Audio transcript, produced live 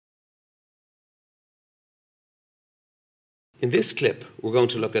In this clip, we're going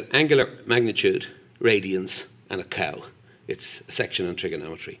to look at angular magnitude, radians, and a cow. It's a section on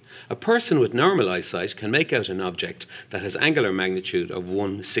trigonometry. A person with normal eyesight can make out an object that has angular magnitude of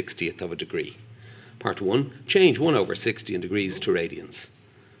 1/60th of a degree. Part 1, change 1/60 in degrees to radians.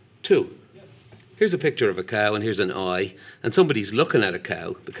 2, here's a picture of a cow and here's an eye, and somebody's looking at a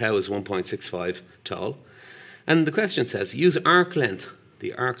cow. The cow is 1.65 tall. And the question says, use arc length,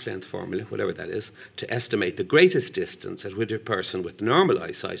 the arc length formula, whatever that is, to estimate the greatest distance at which a person with normal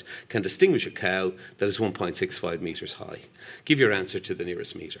eyesight can distinguish a cow that is 1.65 metres high. Give your answer to the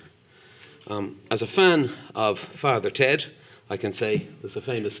nearest metre. As a fan of Father Ted, I can say there's a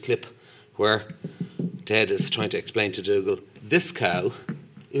famous clip where Ted is trying to explain to Dougal, this cow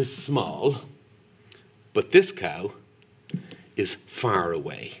is small, but this cow is far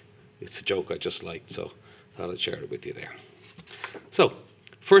away. It's a joke I just liked, so I thought I'd share it with you there. So,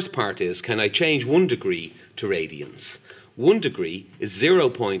 first part is, can I change 1 degree to radians? 1 degree is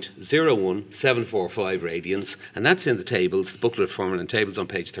 0.01745 radians, and that's in the tables, the booklet formula and tables on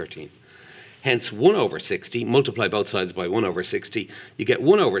page 13. Hence, 1/60, multiply both sides by 1/60, you get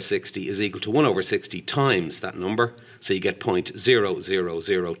 1/60 is equal to 1/60 times that number, so you get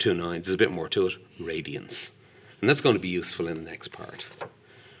 0.00029, there's a bit more to it, radians. And that's going to be useful in the next part.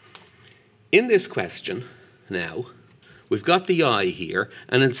 In this question, now, we've got the eye here,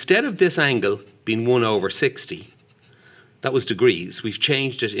 and instead of this angle being 1/60, that was degrees, we've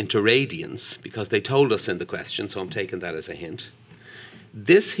changed it into radians because they told us in the question, so I'm taking that as a hint.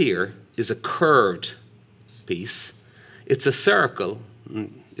 This here is a curved piece. It's a circle.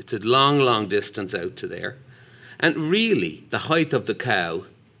 It's a long, long distance out to there. And really, the height of the cow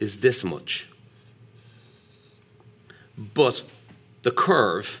is this much. But the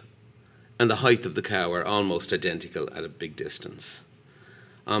curve and the height of the cow are almost identical at a big distance.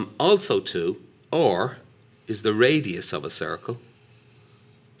 Also too, r is the radius of a circle.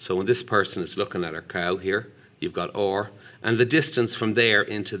 So when this person is looking at our cow here, you've got r, and the distance from there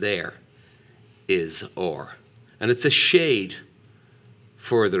into there is r. And it's a shade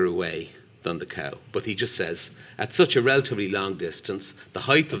further away than the cow. But he just says, at such a relatively long distance, the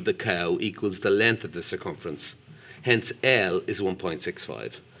height of the cow equals the length of the circumference. Hence, L is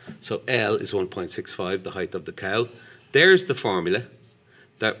 1.65. So L is 1.65, the height of the cow. There's the formula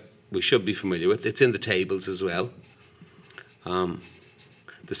that we should be familiar with. It's in the tables as well.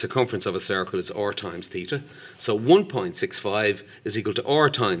 The circumference of a circle is r times theta. So 1.65 is equal to r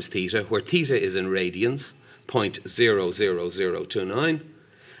times theta, where theta is in radians, 0.00029.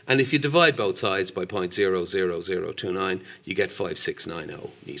 And if you divide both sides by 0.00029, you get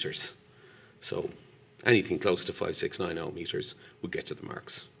 5690 meters. So anything close to 5690 meters would get to the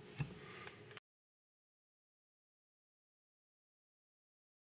marks.